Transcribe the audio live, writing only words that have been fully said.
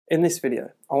In this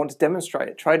video, I want to demonstrate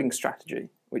a trading strategy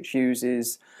which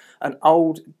uses an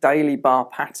old daily bar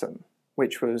pattern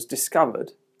which was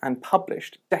discovered and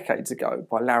published decades ago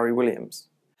by Larry Williams.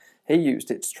 He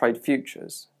used it to trade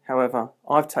futures. However,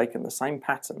 I've taken the same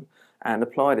pattern and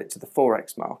applied it to the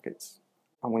Forex markets.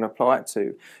 I'm going to apply it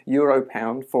to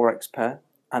Euro-Pound Forex pair,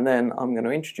 and then I'm going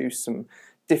to introduce some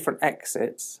different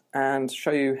exits and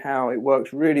show you how it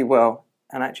works really well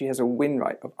and actually has a win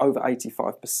rate of over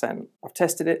 85%. I've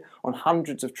tested it on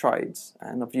hundreds of trades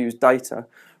and I've used data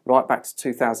right back to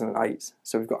 2008.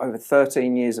 So we've got over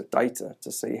 13 years of data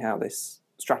to see how this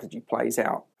strategy plays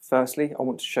out. Firstly, I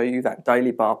want to show you that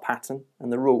daily bar pattern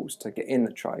and the rules to get in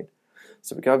the trade.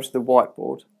 So we go over to the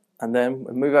whiteboard and then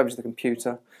we move over to the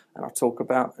computer and I'll talk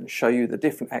about and show you the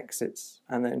different exits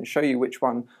and then show you which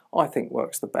one I think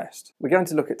works the best. We're going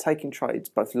to look at taking trades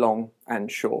both long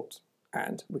and short.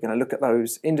 And we're going to look at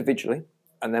those individually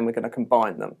and then we're going to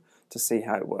combine them to see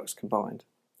how it works combined.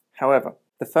 However,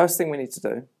 the first thing we need to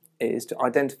do is to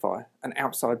identify an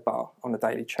outside bar on a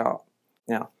daily chart.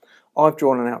 Now, I've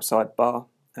drawn an outside bar,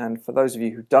 and for those of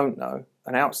you who don't know,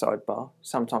 an outside bar,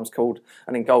 sometimes called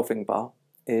an engulfing bar,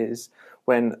 is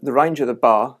when the range of the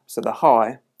bar, so the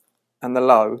high and the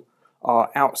low,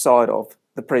 are outside of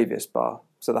the previous bar.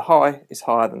 So the high is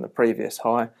higher than the previous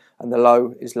high and the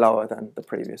low is lower than the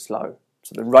previous low.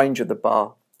 So the range of the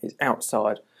bar is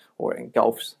outside or it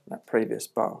engulfs that previous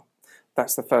bar.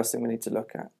 That's the first thing we need to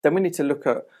look at. Then we need to look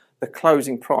at the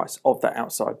closing price of that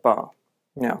outside bar.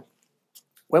 Now,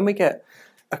 when we get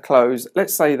a close,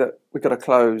 let's say that we've got a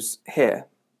close here,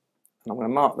 and I'm going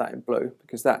to mark that in blue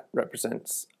because that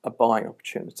represents a buying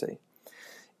opportunity.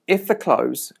 If the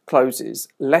close closes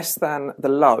less than the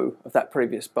low of that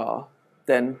previous bar,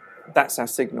 then that's our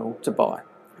signal to buy.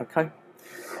 Okay.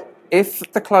 If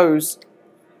the close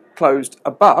closed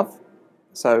above,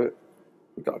 so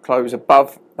we've got a close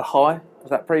above the high of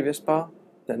that previous bar,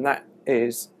 then that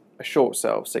is a short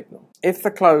sell signal. If the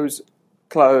close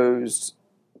closed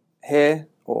here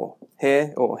or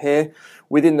here or here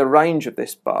within the range of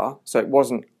this bar, so it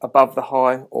wasn't above the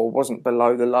high or wasn't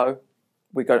below the low,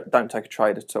 we don't take a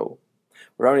trade at all.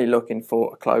 We're only looking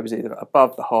for a close either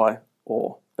above the high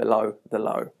or below the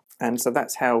low. And so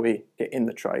that's how we get in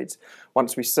the trades.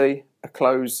 Once we see a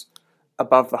close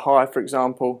above the high, for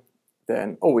example,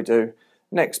 then all we do,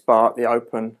 next bar at the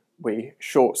open, we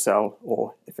short sell,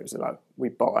 or if it was a low, we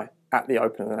buy at the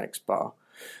open of the next bar.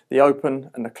 The open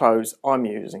and the close I'm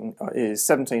using is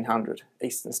 1700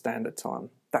 Eastern Standard Time.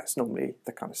 That's normally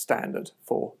the kind of standard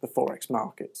for the Forex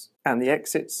markets. And the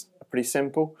exits are pretty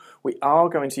simple. We are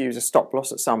going to use a stop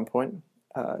loss at some point.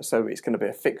 So it's going to be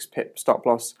a fixed pip stop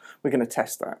loss. We're going to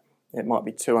test that. It might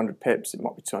be 200 pips, it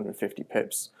might be 250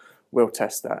 pips. We'll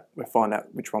test that. We'll find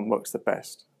out which one works the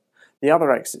best. The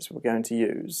other exits we're going to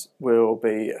use will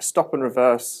be a stop and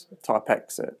reverse type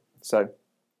exit. So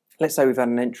let's say we've had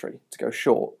an entry to go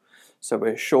short. So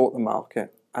we're short the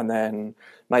market and then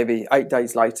maybe 8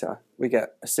 days later we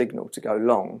get a signal to go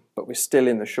long, but we're still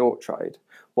in the short trade.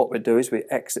 What we'll do is we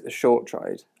exit the short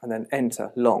trade and then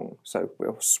enter long. So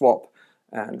we'll swap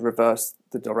and reverse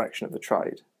the direction of the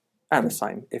trade. And the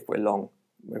same, if we're long,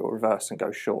 we will reverse and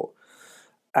go short.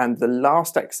 And the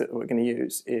last exit that we're going to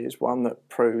use is one that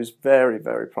proves very,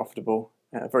 very profitable,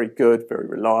 very good, very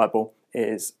reliable,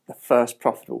 is the first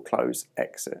profitable close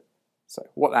exit. So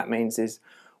what that means is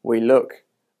we look,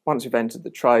 once we've entered the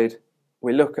trade,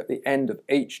 we look at the end of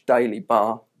each daily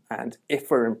bar, and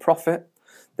if we're in profit,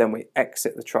 then we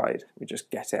exit the trade. We just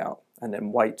get out and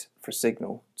then wait for a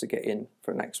signal to get in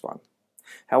for the next one.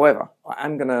 However, I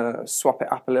am going to swap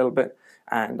it up a little bit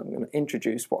and I'm going to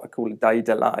introduce what I call a day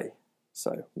delay.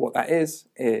 So what that is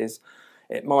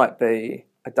it might be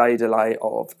a day delay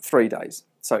of 3 days.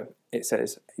 So it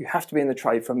says you have to be in the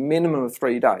trade for a minimum of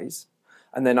 3 days,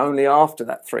 and then only after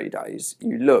that 3 days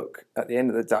you look at the end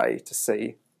of the day to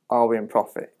see, are we in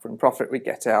profit? If we're in profit, we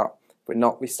get out. If we're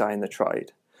not, we stay in the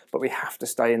trade. But we have to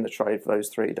stay in the trade for those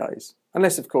 3 days.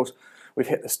 Unless, of course, we've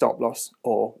hit the stop loss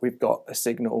or we've got a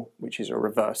signal which is a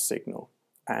reverse signal.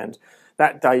 And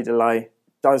that day delay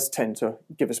does tend to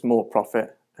give us more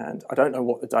profit. And I don't know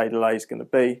what the day delay is going to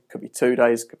be. Could be 2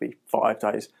 days, could be 5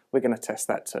 days. We're going to test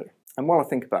that too. And while I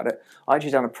think about it, I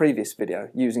actually done a previous video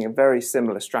using a very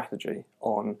similar strategy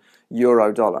on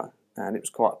euro dollar. And it was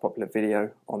quite a popular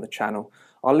video on the channel.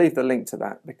 I'll leave the link to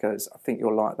that because I think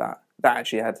you'll like that. That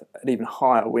actually had an even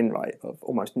higher win rate of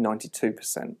almost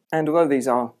 92%. And although these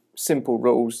are simple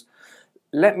rules,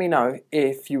 let me know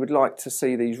if you would like to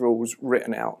see these rules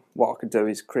written out. What I could do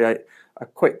is create a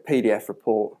quick PDF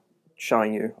report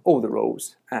showing you all the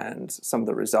rules and some of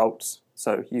the results,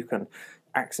 so you can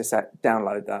access that,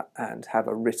 download that, and have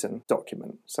a written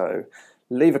document. So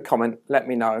leave a comment, let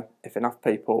me know. If enough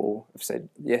people have said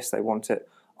yes, they want it,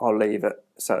 I'll leave it.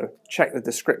 So check the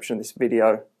description of this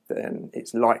video, then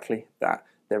it's likely that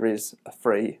there is a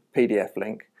free PDF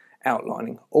link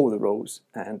outlining all the rules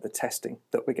and the testing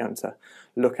that we're going to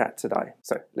look at today.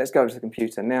 So let's go to the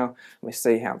computer now and we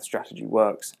see how the strategy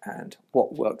works and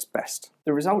what works best.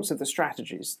 The results of the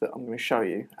strategies that I'm going to show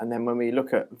you, and then when we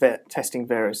look at testing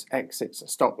various exits and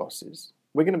stop losses,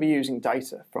 we're going to be using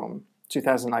data from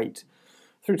 2008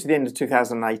 through to the end of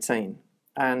 2018.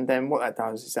 And then what that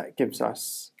does is that gives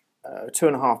us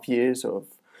 2.5 years of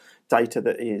data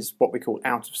that is what we call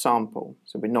out of sample,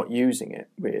 so we're not using it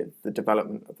with the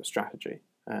development of the strategy.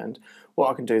 And what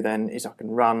I can do then is I can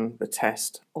run the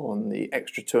test on the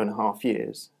extra 2.5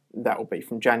 years. That will be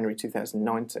from January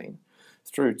 2019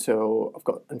 through till I've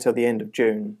got until the end of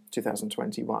June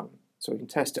 2021. So we can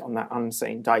test it on that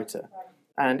unseen data.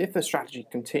 And if the strategy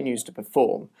continues to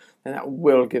perform, then that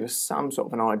will give us some sort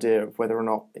of an idea of whether or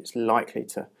not it's likely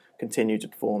to continue to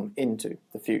perform into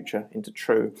the future, into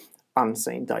true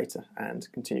unseen data, and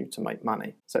continue to make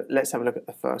money. So let's have a look at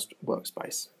the first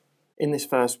workspace. In this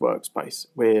first workspace,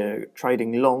 we're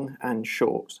trading long and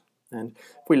short. And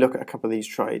if we look at a couple of these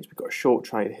trades, we've got a short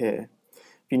trade here.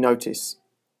 If you notice,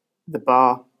 the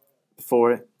bar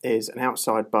before it is an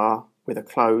outside bar with a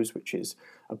close which is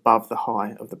above the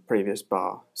high of the previous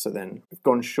bar. So then we've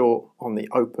gone short on the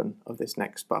open of this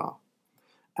next bar.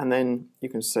 And then you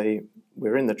can see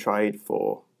we're in the trade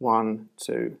for 1,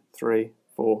 2, 3,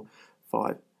 4,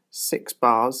 5, 6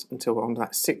 bars until on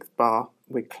that 6th bar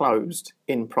we closed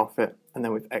in profit and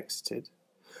then we've exited.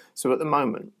 So at the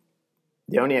moment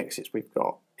the only exits we've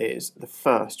got is the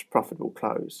first profitable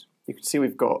close. You can see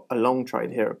we've got a long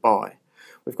trade here at buy.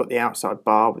 We've got the outside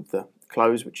bar with the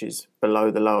close which is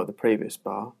below the low of the previous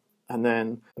bar, and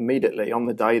then immediately on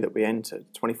the day that we entered,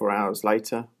 24 hours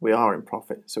later, we are in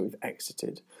profit, so we've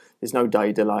exited. There's no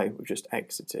day delay, we've just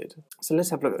exited. So let's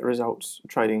have a look at the results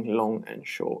trading long and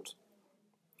short.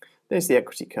 There's the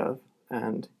equity curve,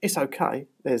 and it's okay.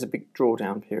 There's a big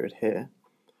drawdown period here.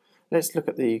 Let's look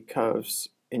at the curves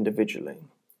individually.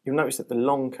 You'll notice that the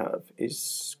long curve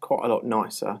is quite a lot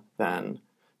nicer than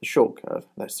the short curve.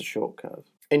 That's the short curve.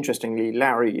 Interestingly,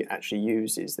 Larry actually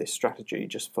uses this strategy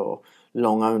just for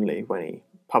long only when he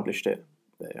published it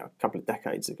a couple of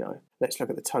decades ago. Let's look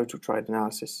at the total trade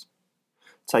analysis.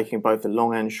 Taking both the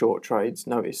long and short trades,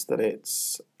 notice that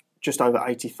it's just over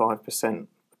 85%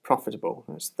 profitable.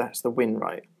 That's the win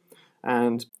rate.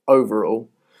 And overall,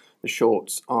 the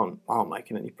shorts aren't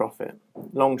making any profit.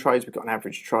 Long trades, we've got an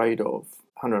average trade of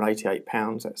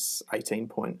 £188. That's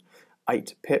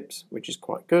 18.8 pips, which is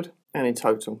quite good. And in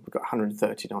total, we've got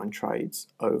 139 trades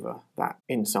over that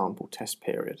in-sample test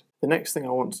period. The next thing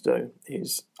I want to do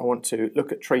is I want to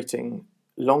look at treating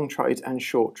long trades and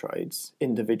short trades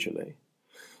individually.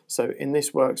 So in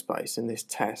this workspace, in this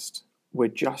test, we're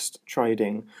just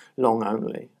trading long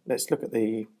only. Let's look at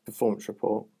the performance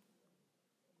report.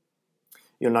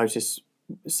 You'll notice,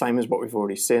 same as what we've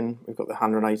already seen, we've got the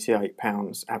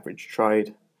 £188 average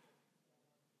trade,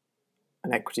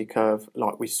 an equity curve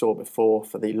like we saw before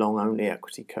for the long only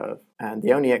equity curve. And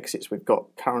the only exits we've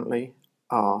got currently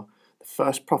are the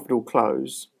first profitable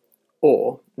close,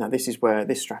 or, now this is where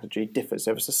this strategy differs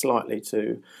ever so slightly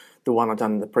to the one I've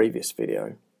done in the previous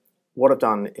video. What I've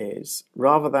done is,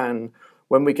 rather than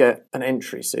when we get an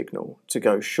entry signal to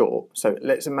go short, so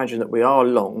let's imagine that we are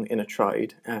long in a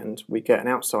trade and we get an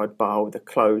outside bar with a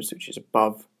close which is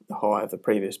above the high of the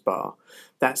previous bar.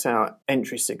 That's our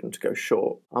entry signal to go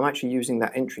short. I'm actually using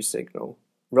that entry signal.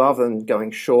 Rather than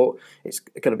going short, it's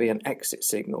going to be an exit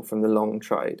signal from the long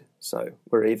trade. So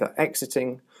we're either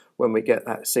exiting when we get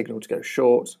that signal to go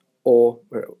short, or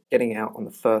we're getting out on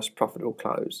the first profitable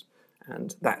close.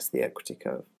 And that's the equity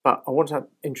curve. But I want to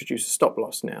introduce a stop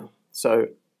loss now. So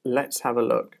let's have a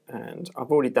look. And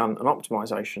I've already done an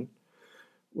optimization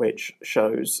which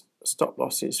shows stop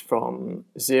losses from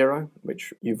 0,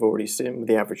 which you've already seen with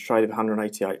the average trade of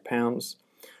 £188,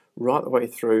 right the way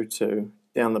through to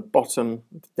down the bottom,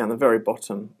 down the very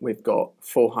bottom, we've got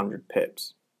 400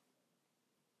 pips.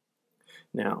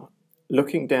 Now,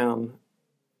 looking down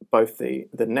both the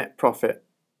net profit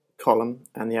column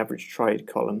and the average trade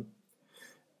column,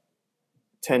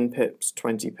 10 pips,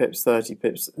 20 pips, 30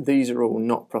 pips, these are all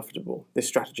not profitable. This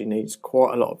strategy needs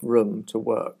quite a lot of room to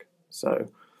work. So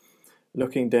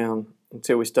looking down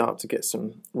until we start to get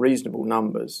some reasonable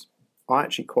numbers, I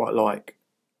actually quite like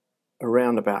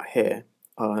around about here,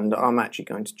 and I'm actually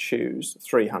going to choose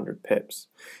 300 pips.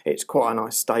 It's quite a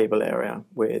nice stable area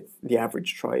with the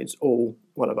average trades all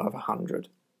well above 100.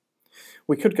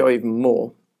 We could go even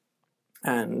more,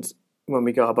 And when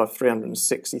we go above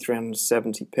 360,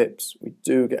 370 pips, we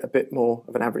do get a bit more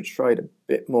of an average trade, a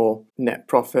bit more net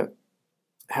profit.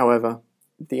 However,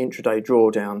 the intraday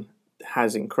drawdown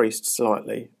has increased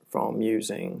slightly from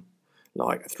using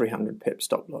like a 300 pip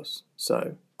stop loss.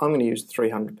 So I'm going to use the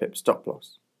 300 pip stop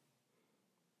loss.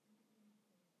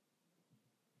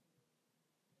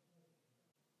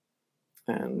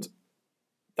 And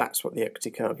that's what the equity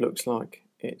curve looks like.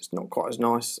 It's not quite as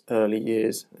nice early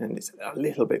years, and it's a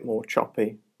little bit more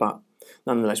choppy, but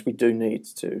nonetheless we do need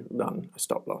to run a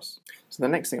stop loss. So the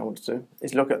next thing I want to do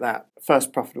is look at that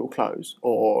first profitable close,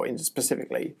 or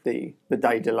specifically the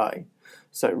day delay.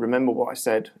 So remember what I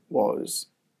said was,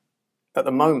 at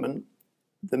the moment,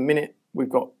 the minute we've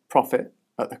got profit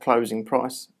at the closing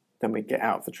price, then we get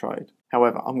out of the trade.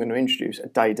 However, I'm going to introduce a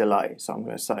day delay. So I'm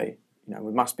going to say,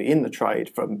 we must be in the trade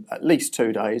for at least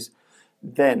 2 days,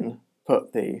 then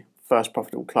put the first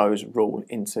profitable close rule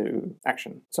into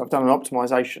action. So I've done an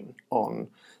optimization on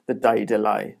the day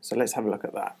delay. So let's have a look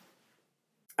at that.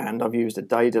 And I've used a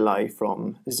day delay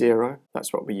from 0,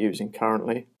 that's what we're using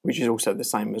currently, which is also the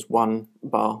same as 1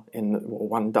 bar or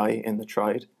 1 day in the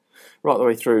trade, right the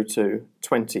way through to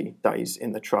 20 days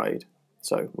in the trade.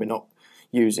 So we're not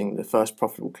using the first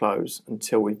profitable close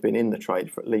until we've been in the trade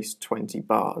for at least 20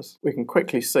 bars. We can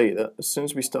quickly see that as soon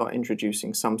as we start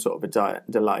introducing some sort of a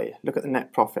delay, look at the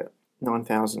net profit,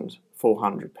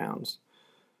 £9,400.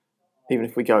 Even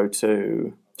if we go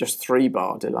to just 3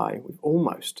 bar delay, we've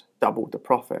almost doubled the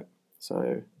profit.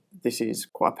 So this is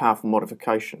quite a powerful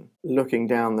modification. Looking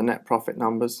down the net profit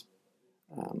numbers,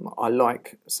 I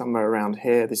like somewhere around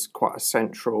here. This is quite a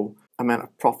central amount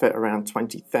of profit, around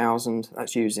 20,000.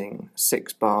 That's using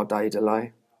 6 bar day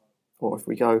delay. Or if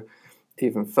we go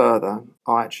even further,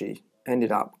 I actually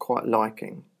ended up quite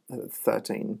liking a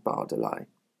 13 bar delay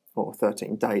or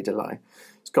 13 day delay.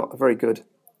 It's got a very good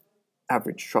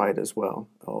average trade as well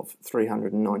of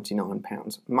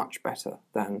 £399, much better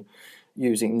than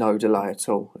using no delay at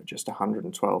all at just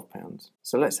 £112.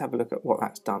 So let's have a look at what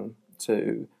that's done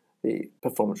to the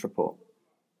performance report.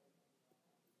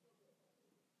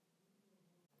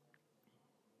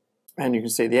 And you can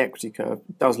see the equity curve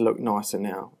does look nicer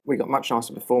now. We got much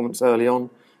nicer performance early on,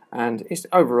 and it's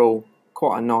overall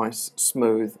quite a nice,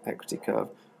 smooth equity curve.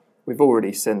 We've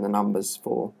already seen the numbers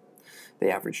for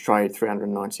the average trade,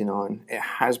 399. It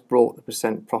has brought the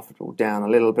percent profitable down a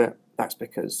little bit. That's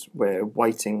because we're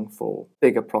waiting for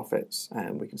bigger profits,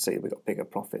 and we can see we've got bigger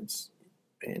profits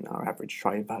in our average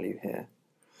trade value here.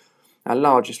 Our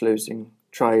largest losing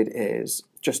trade is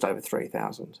just over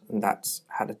 3,000, and that's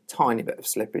had a tiny bit of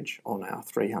slippage on our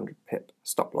 300 pip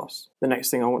stop loss. The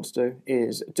next thing I want to do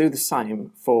is do the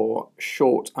same for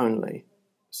short only.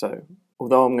 So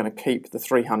although I'm going to keep the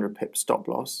 300 pip stop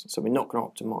loss, so we're not going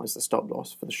to optimize the stop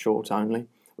loss for the short only,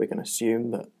 we're going to assume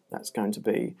that that's going to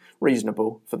be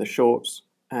reasonable for the shorts,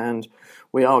 and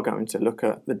we are going to look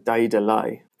at the day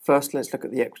delay. First, let's look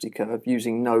at the equity curve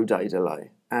using no day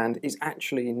delay, and it's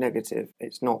actually negative.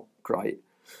 It's not great.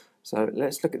 So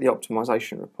let's look at the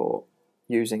optimization report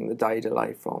using the day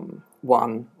delay from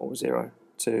 1 or 0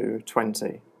 to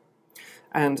 20.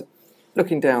 And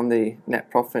looking down the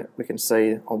net profit, we can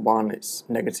see on 1 it's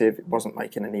negative. It wasn't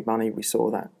making any money. We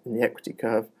saw that in the equity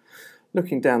curve.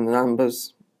 Looking down the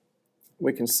numbers,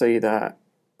 we can see that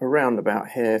around about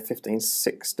here, 15,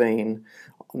 16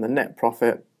 on the net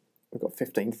profit. We've got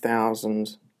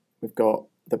 15,000. We've got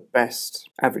the best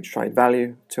average trade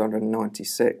value,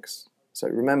 296. So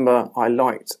remember, I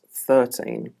liked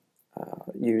 13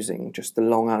 using just the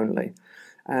long only.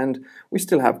 And we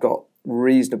still have got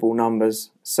reasonable numbers,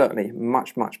 certainly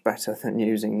much, much better than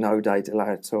using no day delay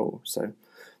at all. So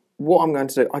what I'm going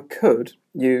to do, I could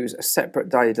use a separate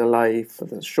day delay for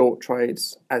the short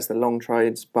trades as the long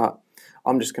trades, but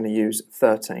I'm just going to use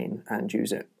 13 and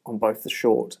use it on both the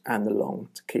short and the long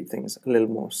to keep things a little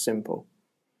more simple.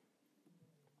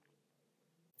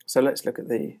 So let's look at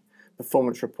the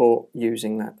performance report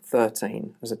using that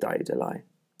 13 as a day delay.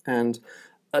 And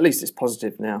at least it's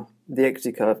positive now. The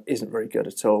equity curve isn't very good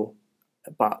at all,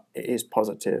 but it is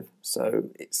positive. So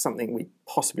it's something we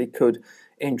possibly could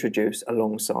introduce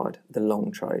alongside the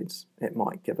long trades. It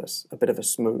might give us a bit of a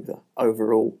smoother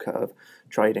overall curve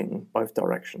trading both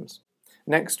directions.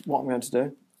 Next, what I'm going to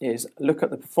do is look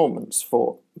at the performance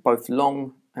for both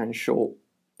long and short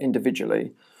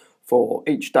individually for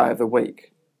each day of the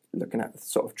week, looking at the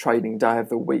sort of trading day of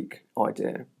the week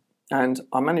idea. And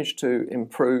I managed to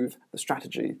improve the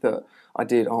strategy that I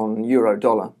did on euro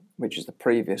dollar, which is the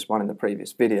previous one in the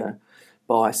previous video,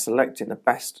 by selecting the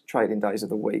best trading days of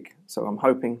the week. So I'm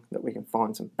hoping that we can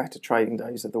find some better trading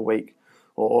days of the week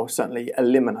or certainly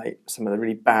eliminate some of the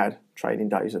really bad trading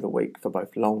days of the week for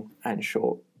both long and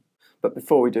short. But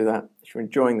before we do that, if you're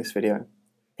enjoying this video,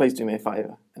 please do me a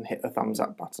favour and hit the thumbs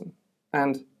up button,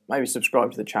 and maybe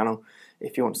subscribe to the channel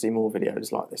if you want to see more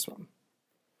videos like this one.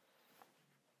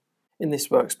 In this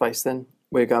workspace then,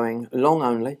 we're going long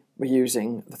only. We're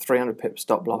using the 300 pip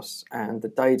stop loss and the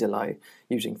day delay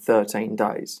using 13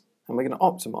 days. And we're going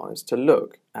to optimise to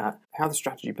look at how the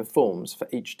strategy performs for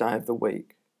each day of the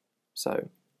week. So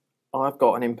I've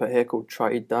got an input here called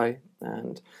trade day,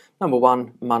 and number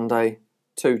 1, Monday,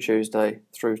 2, Tuesday,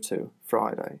 through to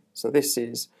Friday. So this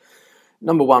is,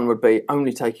 number 1 would be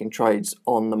only taking trades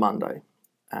on the Monday,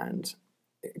 and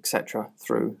etc.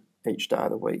 through each day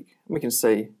of the week. And we can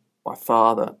see by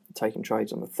far that taking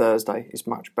trades on the Thursday is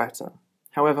much better.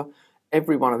 However,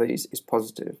 every one of these is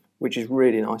positive, which is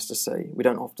really nice to see. We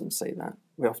don't often see that.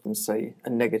 We often see a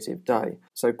negative day.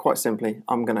 So quite simply,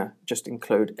 I'm going to just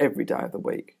include every day of the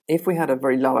week. If we had a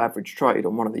very low average trade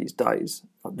on one of these days,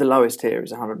 the lowest here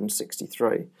is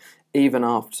 163, even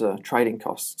after trading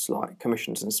costs like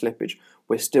commissions and slippage,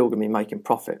 we're still going to be making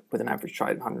profit with an average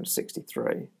trade of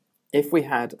 163. If we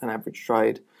had an average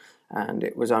trade and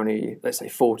it was only, let's say,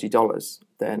 $40,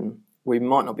 then we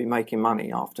might not be making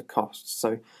money after costs.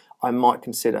 So I might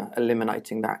consider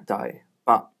eliminating that day.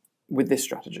 But with this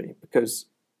strategy, because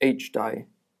each day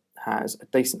has a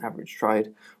decent average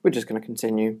trade, we're just going to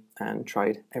continue and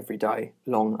trade every day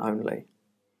long only.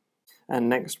 And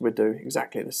next we'll do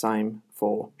exactly the same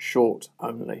for short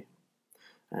only.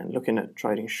 And looking at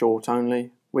trading short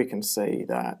only, we can see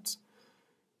that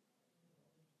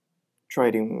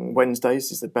trading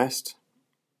Wednesdays is the best.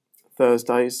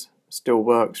 Thursdays still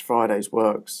works, Fridays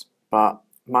works, but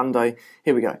Monday,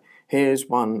 here we go. Here's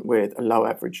one with a low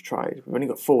average trade. We've only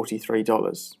got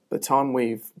 $43. The time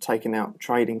we've taken out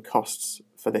trading costs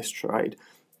for this trade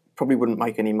probably wouldn't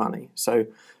make any money. So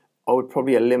I would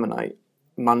probably eliminate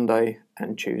Monday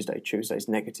and Tuesday. Tuesday's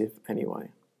negative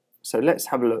anyway. So let's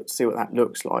have a look, see what that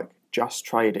looks like, just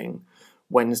trading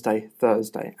Wednesday,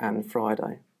 Thursday and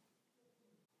Friday.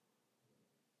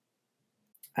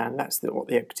 And that's what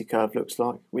the equity curve looks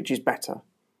like, which is better.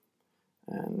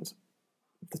 And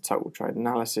the total trade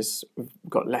analysis, we've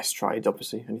got less trades,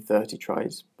 obviously, only 30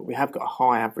 trades, but we have got a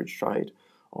high average trade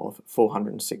of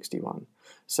 461.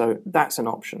 So that's an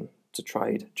option to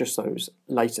trade just those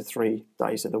later 3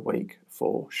 days of the week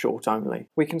for short only.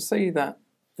 We can see that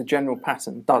the general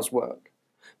pattern does work,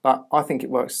 but I think it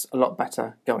works a lot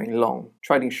better going long.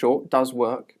 Trading short does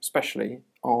work, especially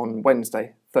on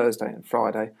Wednesday, Thursday and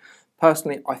Friday.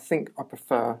 Personally, I think I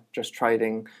prefer just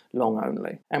trading long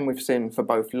only. And we've seen for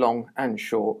both long and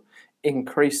short,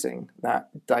 increasing that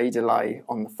day delay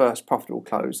on the first profitable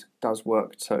close does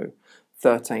work too.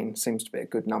 13 seems to be a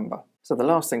good number. So the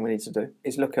last thing we need to do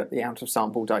is look at the out of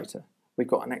sample data. We've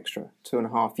got an extra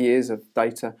 2.5 years of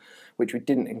data, which we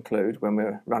didn't include when we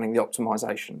were running the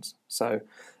optimizations. So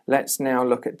let's now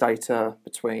look at data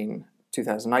between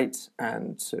 2008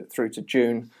 and through to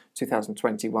June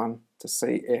 2021 to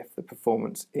see if the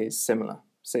performance is similar,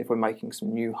 see if we're making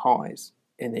some new highs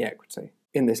in the equity.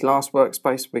 In this last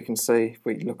workspace, we can see, if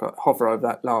we hover over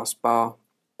that last bar,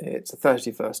 it's the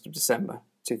 31st of December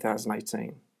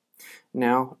 2018.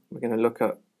 Now we're going to look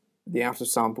at the out of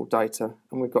sample data,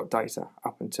 and we've got data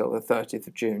up until the 30th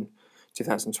of June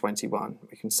 2021.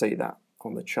 We can see that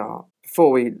on the chart.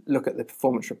 Before we look at the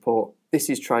performance report,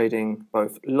 this is trading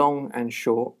both long and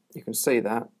short. You can see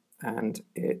that, and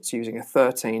it's using a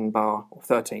 13-bar or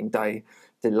 13-day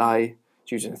delay.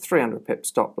 It's using a 300 pip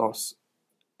stop loss.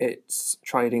 It's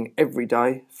trading every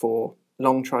day for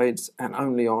long trades and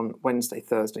only on Wednesday,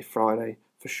 Thursday, Friday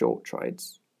for short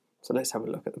trades. So let's have a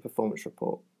look at the performance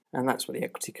report. And that's what the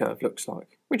equity curve looks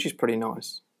like, which is pretty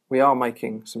nice. We are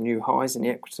making some new highs in the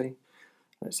equity.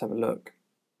 Let's have a look.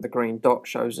 The green dot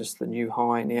shows us the new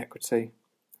high in the equity.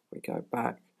 We go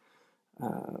back.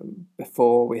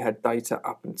 Before we had data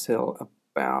up until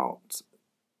about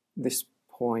this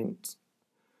point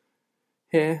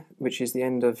here, which is the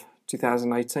end of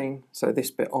 2018. So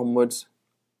this bit onwards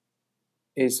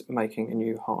is making a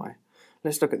new high.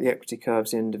 Let's look at the equity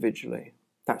curves individually.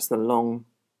 That's the long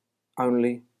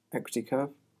only equity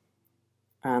curve,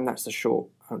 and that's the short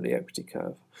only equity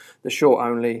curve. The short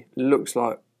only looks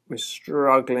like we're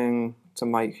struggling to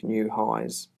make new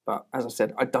highs, but as I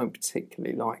said, I don't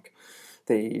particularly like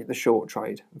the short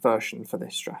trade version for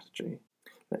this strategy.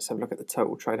 Let's have a look at the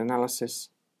total trade analysis.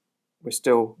 We've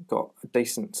still got a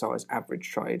decent size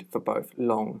average trade for both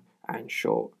long and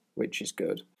short, which is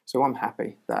good. So I'm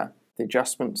happy that the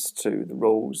adjustments to the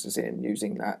rules, as in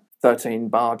using that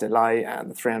 13-bar delay and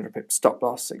the 300 pip stop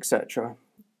loss, etc.,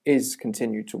 is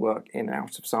continued to work in and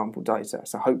out of sample data.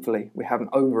 So hopefully we haven't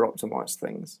over-optimized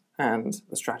things and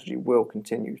the strategy will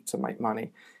continue to make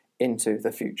money into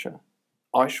the future.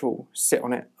 I shall sit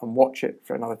on it and watch it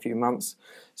for another few months,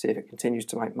 see if it continues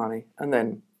to make money, and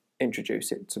then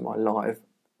introduce it to my live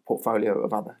portfolio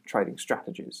of other trading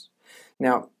strategies.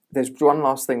 Now, there's one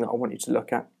last thing that I want you to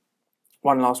look at,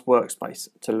 one last workspace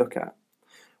to look at.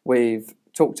 We've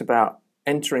talked about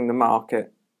entering the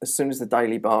market as soon as the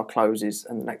daily bar closes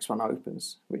and the next one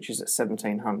opens, which is at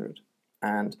 1700.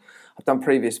 And I've done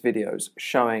previous videos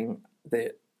showing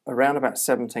that around about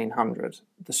 1700,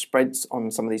 the spreads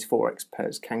on some of these Forex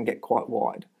pairs can get quite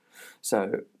wide.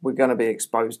 So we're going to be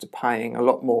exposed to paying a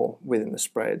lot more within the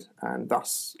spread and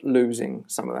thus losing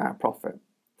some of that profit.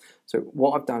 So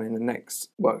what I've done in the next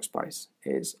workspace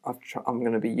is I'm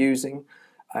going to be using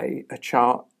a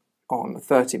chart on a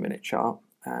 30-minute chart,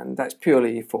 and that's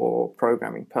purely for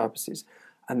programming purposes,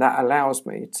 and that allows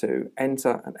me to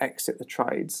enter and exit the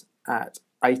trades at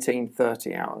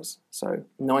 18:30 hours, so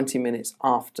 90 minutes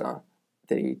after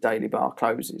the daily bar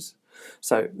closes.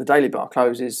 So the daily bar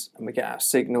closes and we get our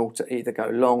signal to either go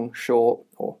long, short,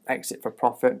 or exit for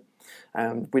profit.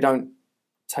 We don't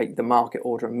take the market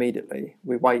order immediately.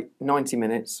 We wait 90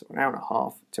 minutes, an hour and a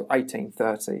half, till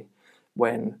 18:30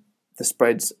 when the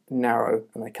spreads narrow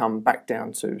and they come back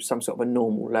down to some sort of a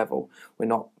normal level. We're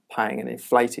not paying an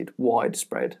inflated wide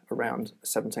spread around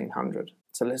 1700.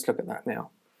 So let's look at that now.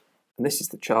 And this is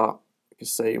the chart. You can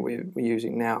see we're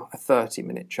using now a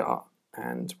 30-minute chart,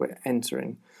 and we're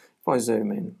entering. If I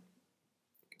zoom in,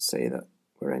 you can see that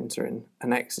we're entering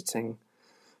and exiting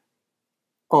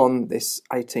on this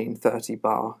 18:30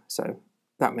 bar. So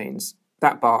that means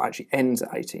that bar actually ends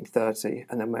at 18:30,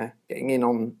 and then we're getting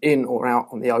in or out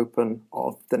on the open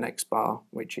of the next bar,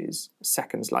 which is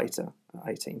seconds later at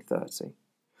 18:30.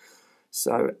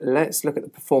 So let's look at the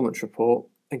performance report.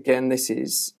 Again, this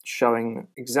is showing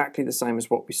exactly the same as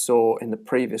what we saw in the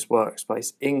previous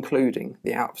workspace, including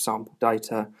the out of sample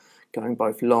data going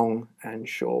both long and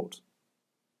short.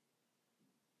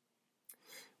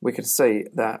 We can see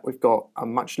that we've got a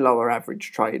much lower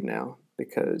average trade now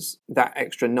because that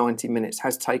extra 90 minutes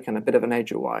has taken a bit of an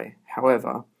edge away.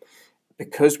 However,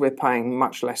 because we're paying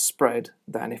much less spread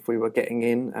than if we were getting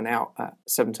in and out at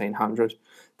 1700,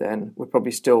 then we're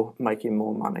probably still making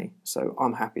more money. So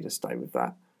I'm happy to stay with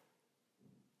that.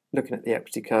 Looking at the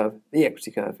equity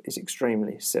curve is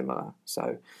extremely similar.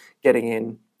 So getting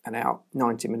in and out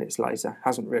 90 minutes later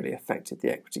hasn't really affected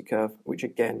the equity curve, which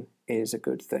again is a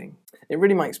good thing. It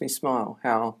really makes me smile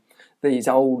how these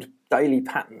old daily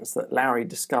patterns that Larry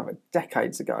discovered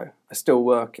decades ago are still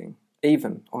working,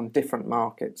 even on different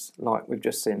markets like we've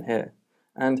just seen here.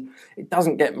 And it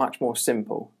doesn't get much more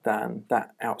simple than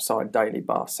that outside daily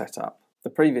bar setup. The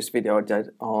previous video I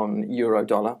did on euro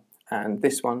dollar and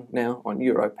this one now on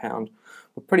euro pound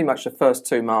were pretty much the first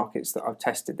two markets that I've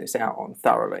tested this out on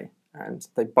thoroughly, and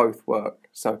they both work.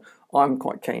 So I'm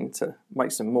quite keen to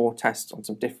make some more tests on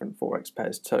some different Forex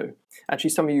pairs too. Actually,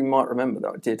 some of you might remember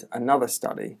that I did another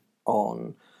study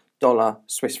on dollar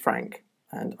Swiss franc,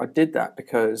 and I did that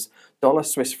because dollar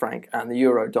Swiss franc and the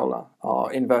euro dollar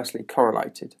are inversely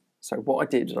correlated. So what I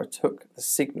did is I took the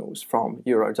signals from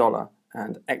euro dollar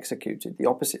and executed the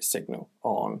opposite signal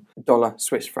on dollar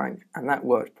Swiss franc, and that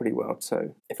worked pretty well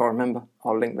too. If I remember,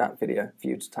 I'll link that video for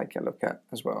you to take a look at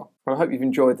as well. Well, I hope you've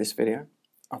enjoyed this video.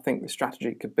 I think the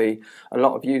strategy could be a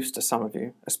lot of use to some of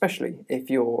you, especially if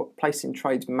you're placing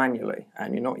trades manually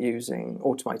and you're not using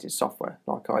automated software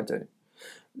like I do.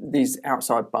 These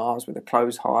outside bars with a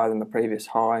close higher than the previous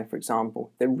high, for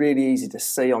example, they're really easy to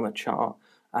see on the chart,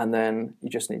 and then you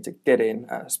just need to get in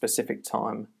at a specific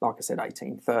time. Like I said,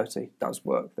 18:30 does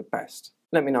work the best.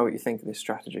 Let me know what you think of this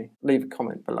strategy. Leave a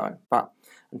comment below. But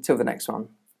until the next one,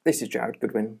 this is Jared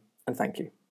Goodwin, and thank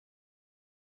you.